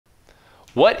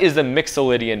What is the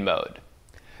Mixolydian mode?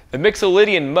 The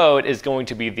Mixolydian mode is going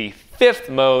to be the fifth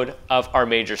mode of our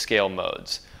major scale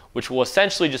modes, which will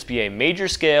essentially just be a major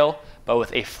scale, but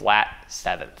with a flat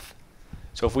seventh.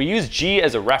 So if we use G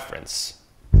as a reference,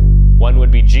 1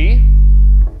 would be G,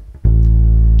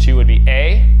 2 would be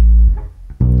A,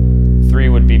 3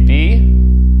 would be B,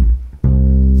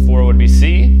 4 would be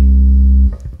C,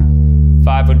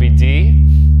 5 would be D,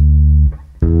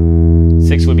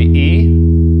 6 would be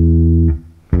E,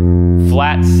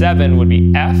 flat 7 would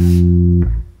be F,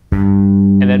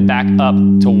 and then back up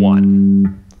to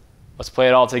 1. Let's play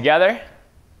it all together.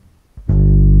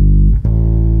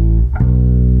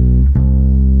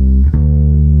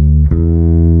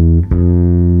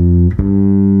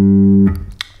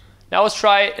 Now let's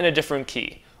try it in a different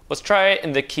key. Let's try it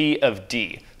in the key of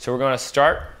D. So we're going to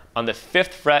start on the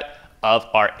 5th fret of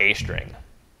our A string.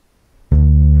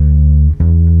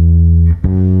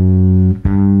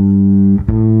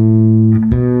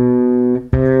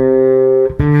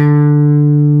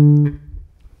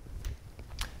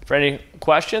 For any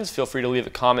questions, feel free to leave a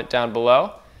comment down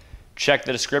below. Check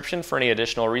the description for any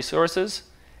additional resources.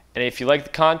 And if you like the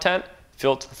content,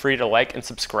 feel free to like and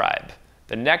subscribe.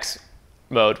 The next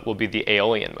mode will be the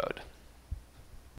Aeolian mode.